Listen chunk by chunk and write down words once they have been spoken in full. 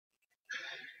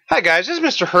Hi guys, this is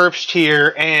Mr. Herbst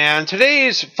here, and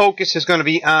today's focus is going to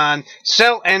be on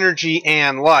cell energy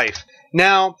and life.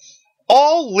 Now,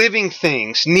 all living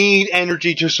things need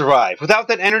energy to survive. Without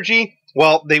that energy,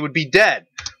 well, they would be dead.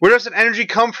 Where does that energy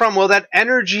come from? Well, that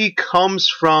energy comes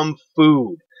from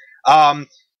food.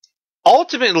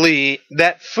 Ultimately,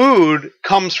 that food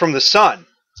comes from the sun.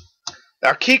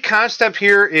 Our key concept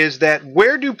here is that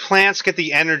where do plants get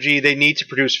the energy they need to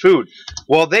produce food?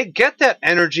 Well, they get that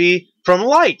energy from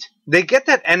light. They get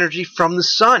that energy from the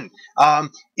sun.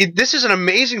 This is an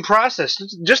amazing process.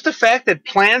 Just the fact that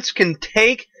plants can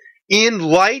take in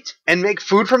light and make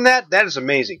food from that is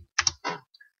amazing.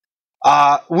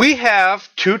 We have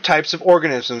two types of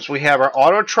organisms. We have our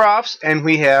autotrophs and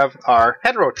we have our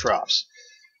heterotrophs.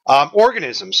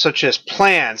 Organisms such as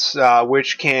plants,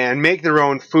 which can make their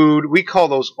own food, we call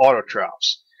those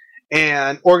autotrophs.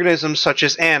 And organisms such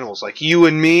as animals, like you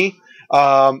and me,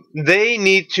 they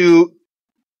need to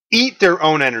eat their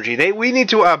own energy. We need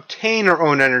to obtain our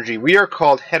own energy. We are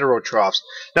called heterotrophs.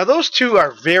 Now, those two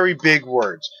are very big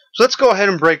words. So let's go ahead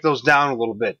and break those down a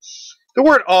little bit. The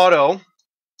word auto,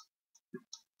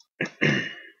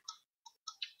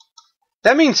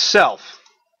 that means self.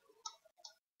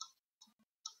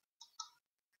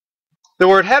 The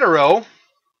word hetero,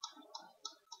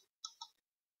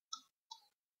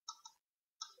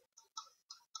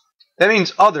 that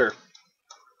means other.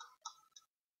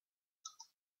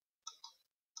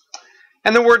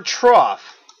 And the word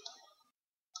trough,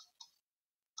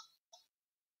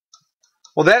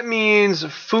 well, that means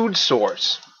food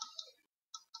source.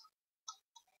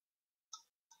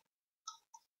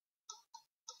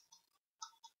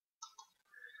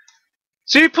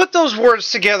 So you put those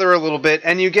words together a little bit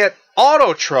and you get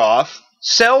autotroph,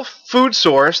 self-food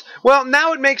source. Well,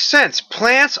 now it makes sense.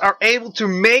 Plants are able to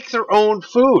make their own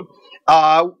food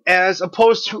as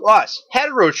opposed to us,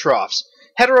 heterotrophs.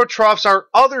 Heterotrophs are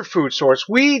other food source.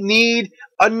 We need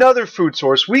another food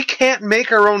source. We can't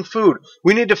make our own food.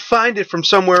 We need to find it from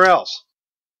somewhere else.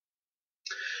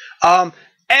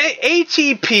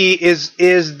 ATP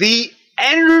is the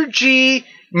energy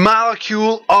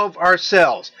molecule of our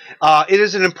cells. It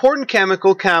is an important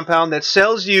chemical compound that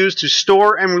cells use to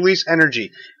store and release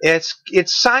energy. It's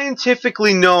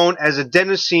scientifically known as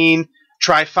adenosine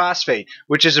triphosphate,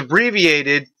 which is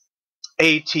abbreviated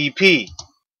ATP.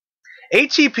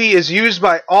 ATP is used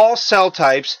by all cell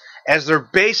types as their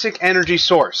basic energy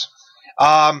source.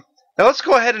 Now let's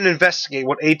go ahead and investigate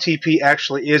what ATP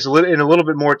actually is in a little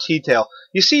bit more detail.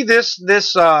 You see this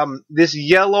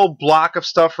yellow block of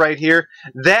stuff right here?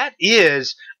 That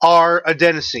is our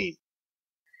adenosine.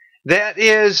 That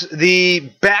is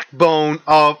the backbone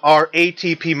of our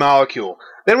ATP molecule.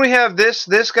 Then we have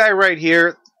this guy right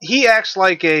here. He acts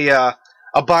like a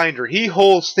binder. He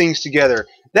holds things together.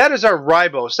 That is our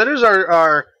ribose. That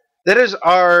is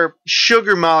our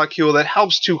sugar molecule that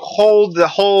helps to hold the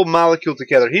whole molecule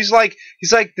together. He's like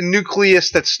the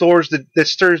nucleus that stirs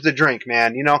the drink,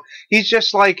 man. You know, he's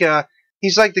just like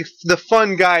he's like the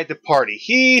fun guy at the party.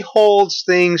 He holds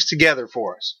things together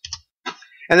for us.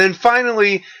 And then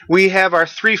finally, we have our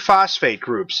three phosphate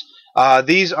groups.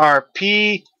 These are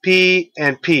P, P,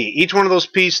 and P. Each one of those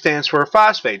P stands for a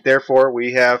phosphate. Therefore,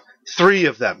 we have three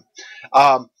of them.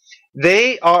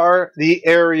 They are the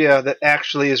area that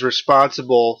actually is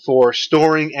responsible for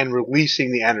storing and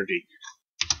releasing the energy.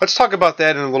 Let's talk about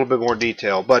that in a little bit more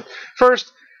detail. But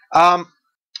first,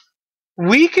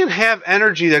 we can have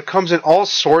energy that comes in all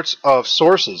sorts of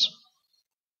sources.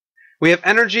 We have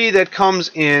energy that comes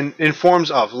in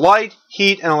forms of light,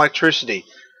 heat, and electricity.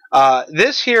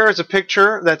 This here is a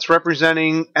picture that's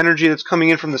representing energy that's coming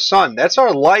in from the sun. That's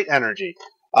our light energy.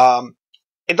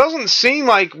 It doesn't seem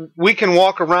like we can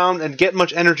walk around and get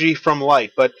much energy from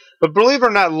light, but believe it or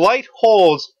not, light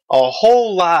holds a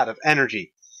whole lot of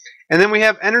energy. And then we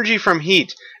have energy from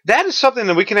heat. That is something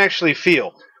that we can actually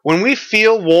feel. When we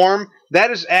feel warm, that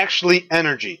is actually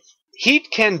energy. Heat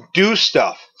can do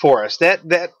stuff for us. That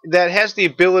has the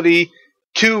ability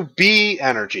to be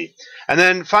energy. And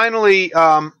then finally,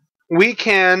 we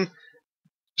can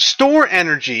store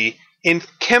energy in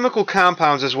chemical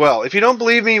compounds as well. If you don't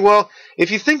believe me, well, if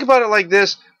you think about it like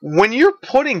this, when you're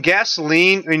putting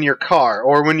gasoline in your car,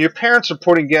 or when your parents are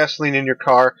putting gasoline in your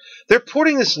car, they're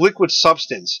putting this liquid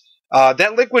substance.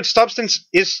 That liquid substance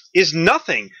is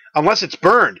nothing unless it's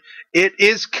burned. It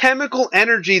is chemical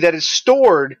energy that is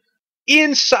stored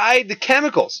inside the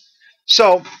chemicals.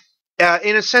 So,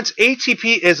 in a sense,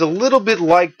 ATP is a little bit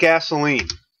like gasoline.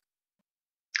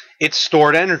 It's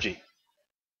stored energy.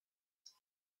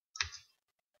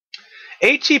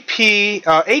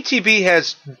 ATP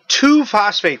has two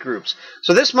phosphate groups.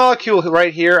 So this molecule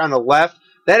right here on the left,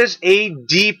 That is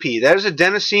ADP. That is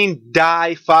adenosine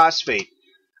diphosphate.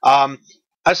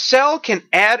 A cell can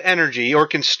add energy or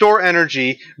can store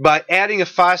energy by adding a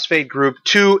phosphate group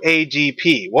to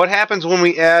ADP. What happens when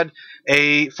we add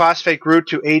a phosphate group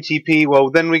to ATP?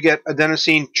 Well, then we get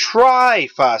adenosine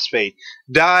triphosphate.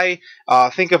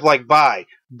 Think of like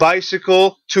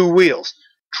bicycle, 2 wheels.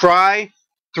 Tri,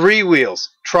 3 wheels.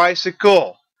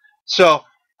 Tricycle. So,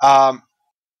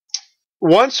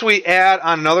 once we add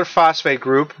on another phosphate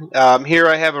group, here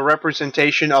I have a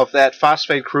representation of that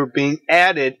phosphate group being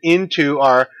added into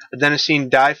our adenosine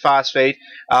diphosphate.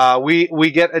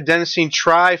 We get adenosine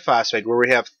triphosphate, where we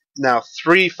have now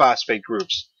 3 phosphate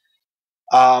groups.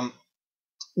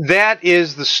 That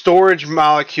is the storage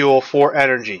molecule for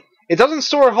energy. It doesn't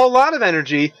store a whole lot of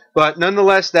energy, but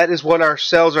nonetheless, that is what our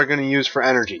cells are going to use for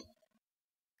energy.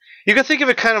 You can think of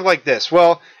it kind of like this.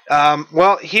 Well,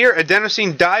 here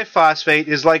adenosine diphosphate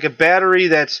is like a battery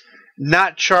that's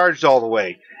not charged all the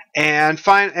way, and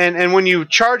when you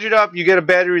charge it up, you get a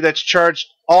battery that's charged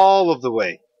all of the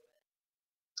way.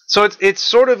 So it's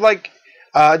sort of like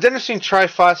adenosine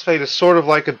triphosphate is sort of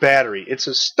like a battery. It's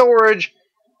a storage.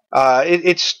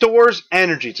 It stores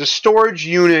energy. It's a storage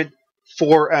unit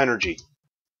for energy.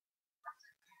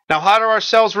 Now, how do our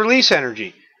cells release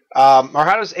energy? Or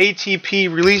how does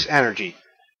ATP release energy?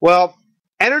 Well,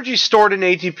 energy stored in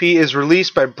ATP is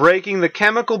released by breaking the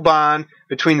chemical bond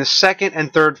between the second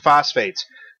and third phosphates.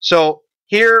 So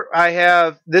here I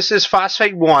have, this is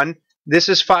phosphate 1, this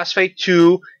is phosphate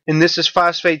 2, and this is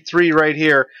phosphate 3 right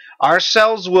here. Our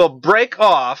cells will break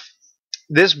off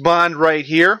this bond right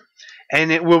here,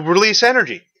 and it will release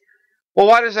energy. Well,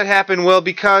 why does that happen? Well,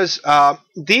 because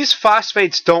these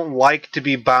phosphates don't like to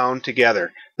be bound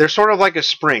together. They're sort of like a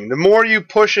spring. The more you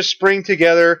push a spring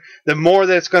together, the more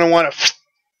that it's going to want to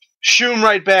shoom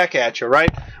right back at you,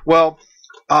 right? Well,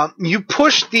 you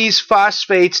push these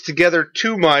phosphates together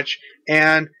too much,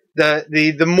 and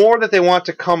the more that they want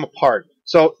to come apart.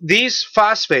 So these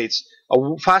phosphates,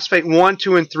 phosphate 1,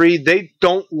 2, and 3, they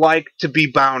don't like to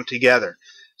be bound together.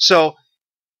 So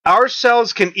our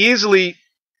cells can easily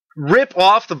rip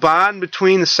off the bond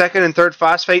between the second and third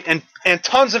phosphate, and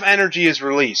tons of energy is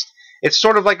released. It's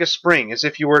sort of like a spring, as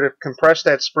if you were to compress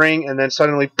that spring and then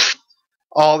suddenly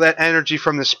all that energy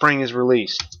from the spring is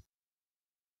released.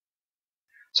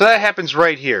 So that happens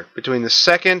right here between the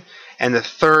second and the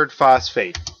third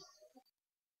phosphate.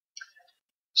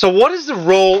 So what is the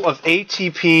role of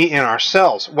ATP in our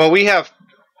cells? Well, we have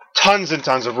tons and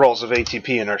tons of roles of ATP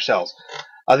in our cells.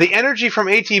 The energy from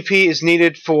ATP is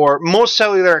needed for most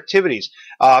cellular activities.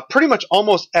 Pretty much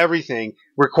almost everything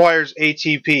requires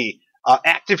ATP.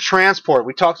 Active transport,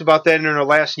 we talked about that in our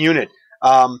last unit,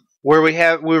 where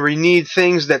we need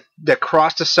things that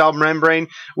cross the cell membrane.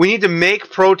 We need to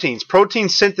make proteins. Protein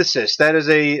synthesis, that is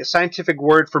a scientific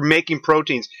word for making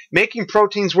proteins. Making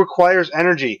proteins requires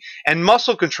energy. And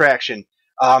muscle contraction.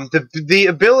 The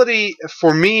ability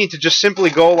for me to just simply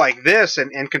go like this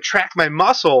and contract my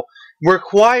muscle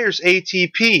requires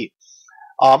ATP.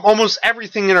 Almost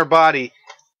everything in our body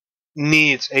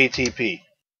needs ATP.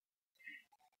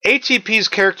 ATP's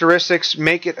characteristics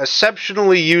make it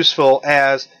exceptionally useful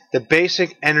as the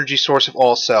basic energy source of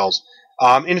all cells.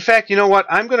 In fact, you know what?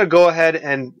 I'm going to go ahead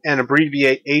and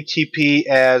abbreviate ATP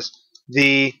as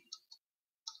the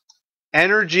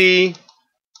energy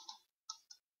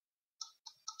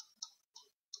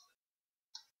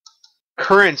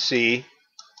currency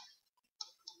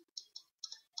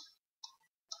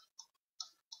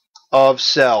of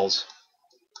cells.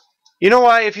 You know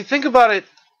why? If you think about it,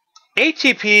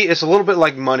 ATP is a little bit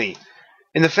like money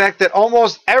in the fact that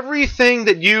almost everything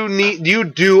that you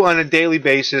do on a daily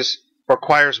basis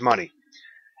requires money.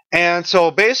 And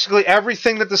so basically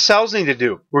everything that the cells need to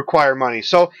do require money.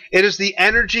 So it is the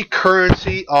energy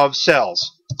currency of cells.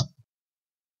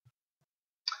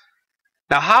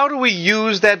 Now, how do we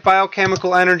use that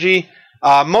biochemical energy?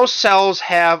 Most cells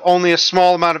have only a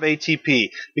small amount of ATP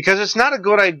because it's not a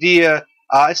good idea.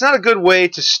 It's not a good way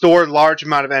to store large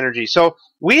amount of energy. So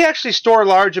we actually store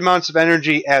large amounts of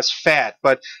energy as fat.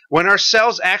 But when our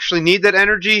cells actually need that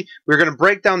energy, we're going to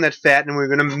break down that fat and we're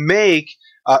going to make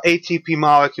ATP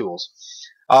molecules.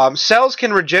 Cells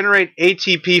can regenerate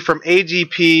ATP from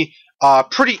ADP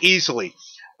pretty easily.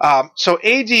 So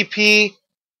ADP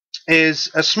is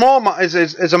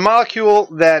a molecule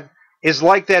that is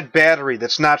like that battery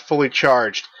that's not fully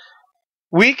charged.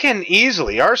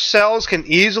 Our cells can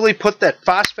easily put that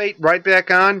phosphate right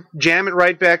back on, jam it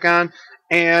right back on,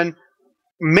 and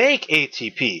make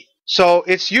ATP. So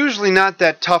it's usually not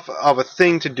that tough of a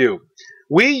thing to do.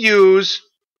 I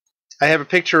have a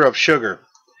picture of sugar.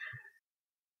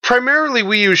 primarily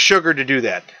we use sugar to do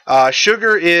that.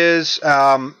 Sugar is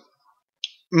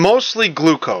mostly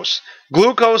glucose.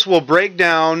 Glucose will break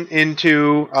down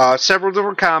into several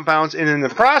different compounds, and in the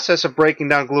process of breaking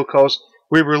down glucose,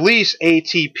 we release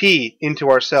ATP into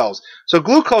our cells. So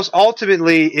glucose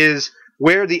ultimately is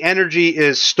where the energy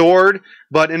is stored,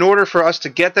 but in order for us to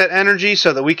get that energy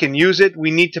so that we can use it,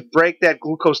 we need to break that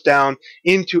glucose down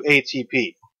into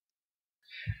ATP.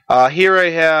 Here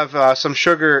I have some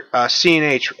sugar,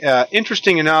 CNH.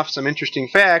 Interesting enough, some interesting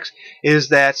facts is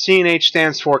that CNH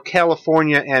stands for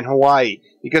California and Hawaii.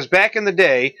 Because back in the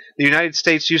day, the United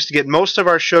States used to get most of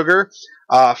our sugar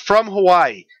from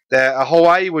Hawaii.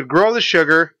 Hawaii would grow the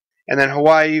sugar, and then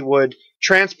Hawaii would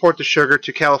transport the sugar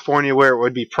to California where it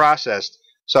would be processed.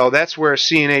 So that's where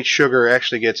CNH sugar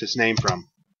actually gets its name from.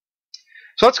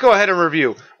 So let's go ahead and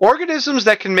review. Organisms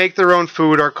that can make their own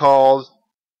food are called...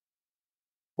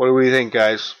 What do we think,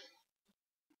 guys?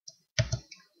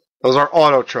 Those are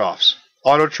autotrophs.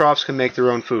 Autotrophs can make their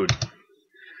own food.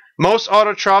 Most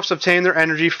autotrophs obtain their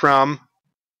energy from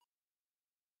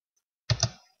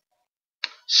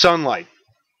sunlight.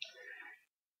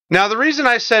 Now, the reason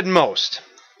I said most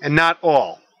and not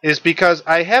all is because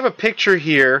I have a picture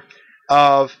here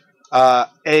of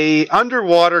a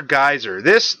underwater geyser.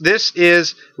 This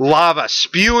is lava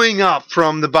spewing up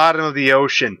from the bottom of the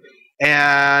ocean,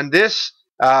 and this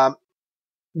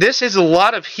is a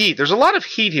lot of heat. There's a lot of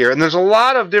heat here, and there's a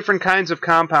lot of different kinds of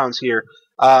compounds here.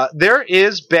 There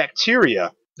is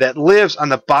bacteria that lives on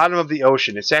the bottom of the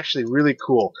ocean. It's actually really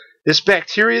cool. This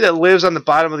bacteria that lives on the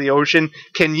bottom of the ocean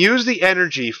can use the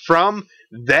energy from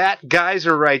that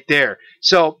geyser right there.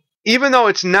 So even though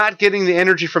it's not getting the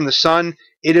energy from the sun,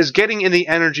 it is getting in the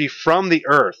energy from the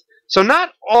earth. So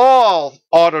not all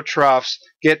autotrophs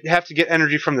have to get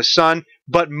energy from the sun,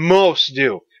 but most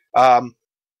do.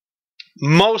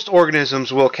 Most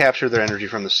organisms will capture their energy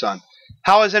from the sun.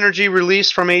 How is energy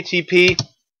released from ATP?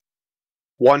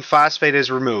 One phosphate is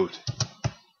removed.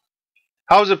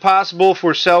 How is it possible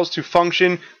for cells to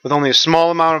function with only a small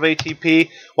amount of ATP?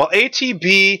 Well,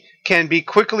 ATP can be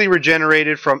quickly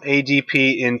regenerated from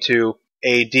ADP into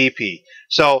ADP.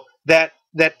 So that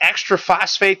extra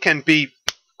phosphate can be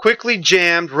quickly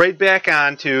jammed right back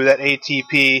onto that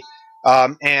ATP,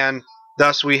 and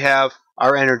thus we have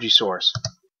our energy source.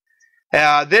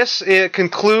 This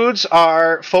concludes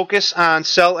our focus on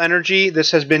cell energy.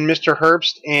 This has been Mr.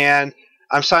 Herbst, and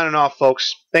I'm signing off,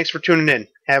 folks. Thanks for tuning in.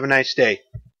 Have a nice day.